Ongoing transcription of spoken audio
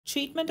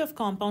Treatment of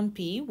compound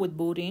P with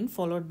borane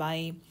followed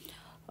by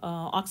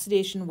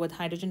oxidation with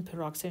hydrogen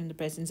peroxide in the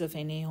presence of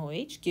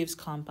NaOH gives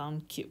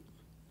compound Q.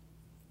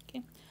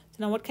 Okay, so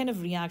now what kind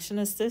of reaction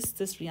is this?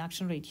 This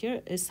reaction right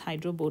here is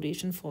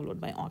hydroboration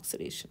followed by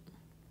oxidation.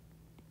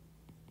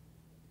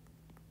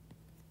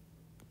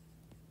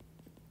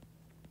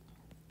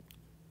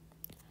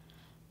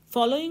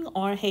 Following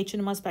are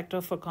H&MR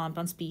spectra for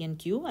compounds P and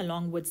Q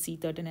along with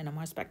C13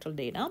 NMR spectral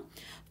data.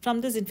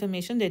 From this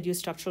information, deduce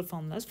structural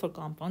formulas for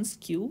compounds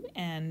Q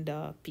and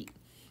P.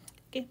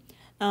 Okay.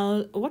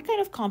 Now, what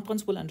kind of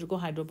compounds will undergo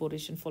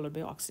hydroboration followed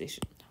by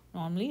oxidation?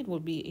 Normally, it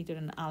will be either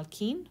an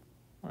alkene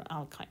or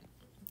alkyne.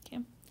 Okay.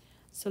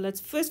 So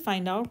let's first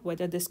find out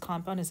whether this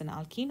compound is an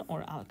alkene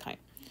or alkyne.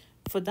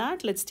 For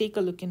that, let's take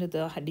a look into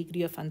the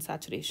degree of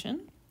unsaturation.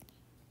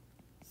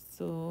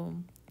 So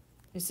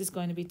this is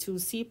going to be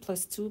 2C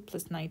plus 2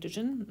 plus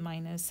nitrogen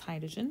minus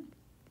hydrogen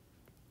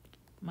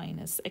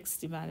minus X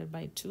divided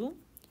by 2.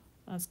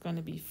 That's going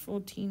to be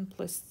 14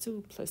 plus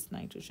 2 plus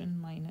nitrogen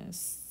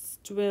minus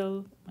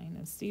 12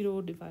 minus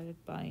 0 divided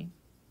by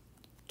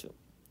 2.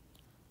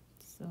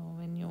 So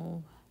when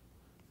you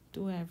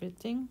do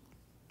everything,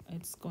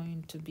 it's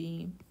going to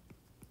be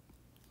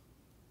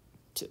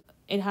 2.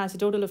 It has a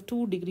total of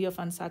 2 degrees of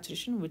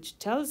unsaturation, which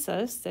tells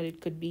us that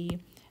it could be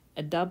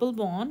a double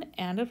bond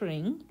and a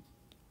ring,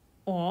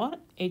 or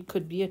it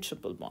could be a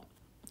triple bond.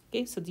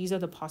 Okay, so these are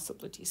the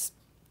possibilities.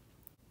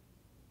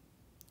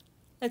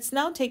 Let's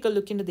now take a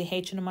look into the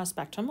H&MR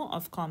spectrum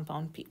of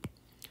compound P.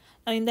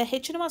 Now in the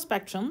H&MR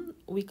spectrum,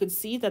 we could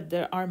see that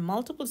there are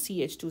multiple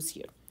CH2s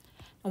here.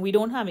 And we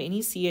don't have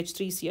any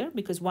CH3s here,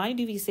 because why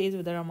do we say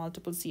that there are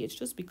multiple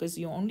CH2s? Because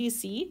you only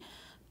see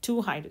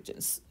 2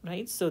 hydrogens,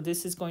 right? So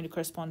this is going to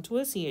correspond to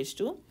a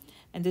CH2,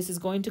 and this is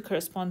going to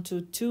correspond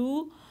to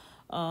 2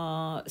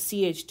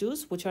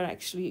 CH2s, which are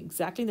actually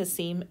exactly in the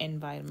same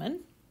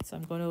environment. So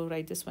I'm going to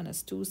write this one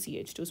as 2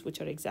 CH2s,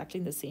 which are exactly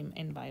in the same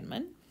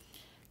environment.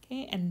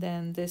 Okay, and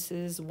then this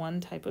is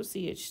one type of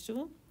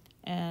CH2.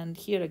 And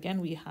here again,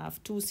 we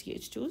have 2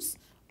 CH2s,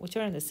 which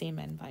are in the same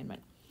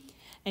environment.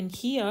 And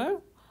here,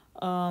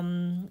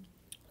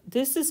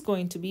 this is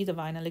going to be the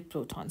vinylic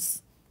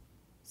protons,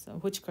 so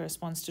which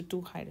corresponds to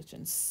 2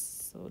 hydrogens.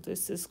 So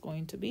this is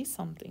going to be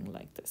something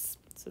like this.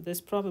 So this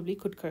probably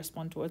could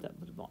correspond to a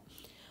double bond.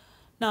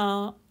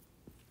 Now,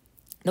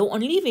 the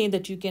only way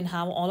that you can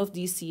have all of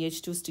these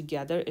CH2s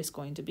together is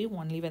going to be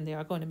only when they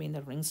are going to be in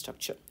the ring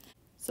structure.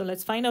 So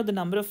let's find out the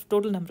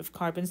total number of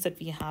carbons that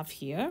we have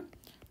here.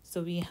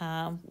 So we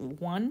have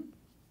 1,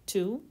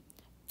 2,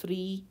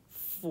 3,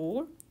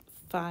 4,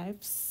 5,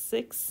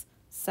 6,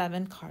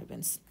 7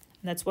 carbons.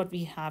 And that's what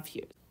we have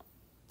here.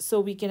 So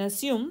we can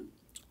assume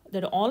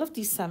that all of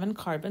these 7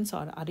 carbons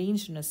are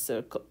arranged in a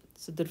circle.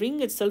 So the ring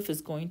itself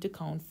is going to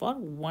count for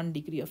 1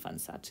 degree of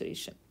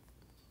unsaturation.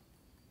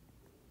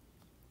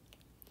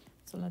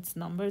 So let's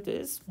number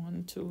this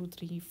 1, 2,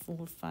 3,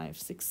 4, 5,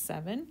 6,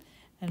 7.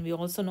 And we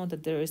also know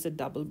that there is a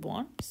double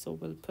bond. So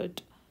we'll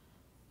put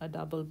a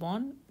double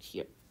bond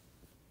here.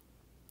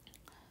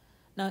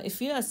 Now, if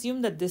you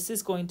assume that this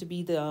is going to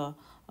be the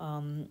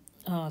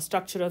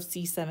structure of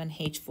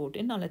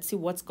C7H14, now let's see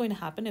what's going to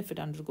happen if it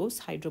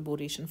undergoes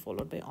hydroboration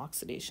followed by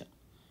oxidation.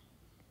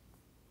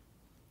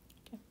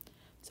 Okay.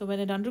 So when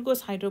it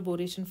undergoes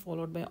hydroboration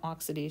followed by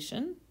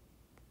oxidation,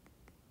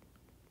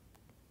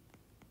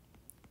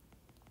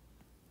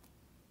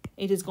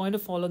 it is going to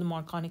follow the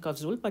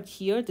Markovnikov's rule, but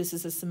here this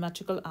is a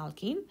symmetrical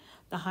alkene.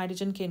 The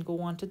hydrogen can go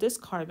onto this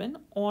carbon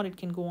or it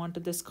can go onto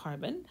this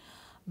carbon,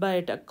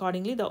 but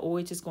accordingly the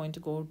OH is going to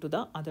go to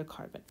the other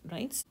carbon,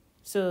 right?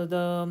 So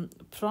the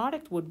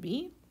product would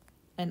be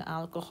an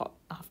alcohol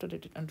after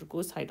it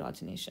undergoes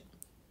hydrogenation.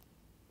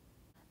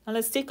 Now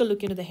let's take a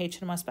look into the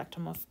H&MR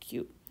spectrum of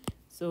Q.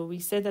 So we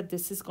said that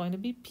this is going to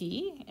be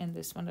P and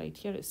this one right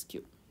here is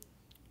Q.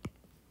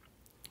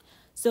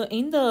 So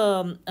in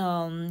the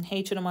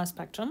H&MR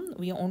spectrum,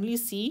 we only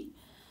see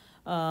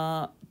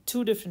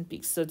 2 different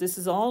peaks. So this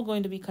is all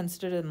going to be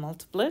considered a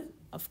multiplet.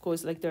 Of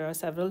course, like there are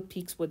several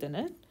peaks within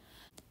it.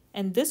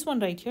 And this one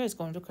right here is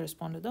going to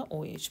correspond to the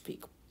OH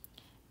peak.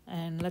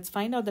 And let's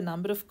find out the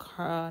number of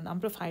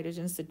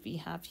hydrogens that we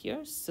have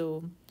here.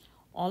 So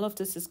all of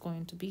this is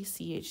going to be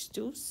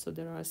CH2s. So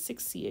there are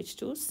 6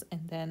 CH2s,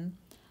 and then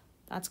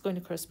that's going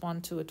to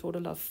correspond to a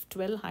total of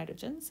 12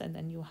 hydrogens, and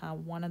then you have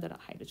one other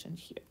hydrogen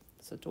here.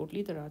 So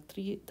totally there are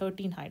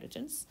 13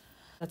 hydrogens.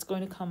 That's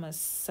going to come as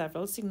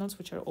several signals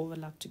which are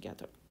overlapped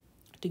together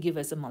to give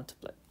us a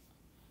multiplet.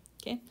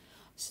 Okay,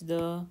 so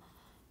the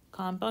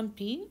compound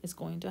P is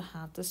going to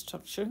have the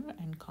structure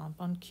and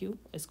compound Q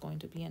is going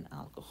to be an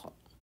alcohol.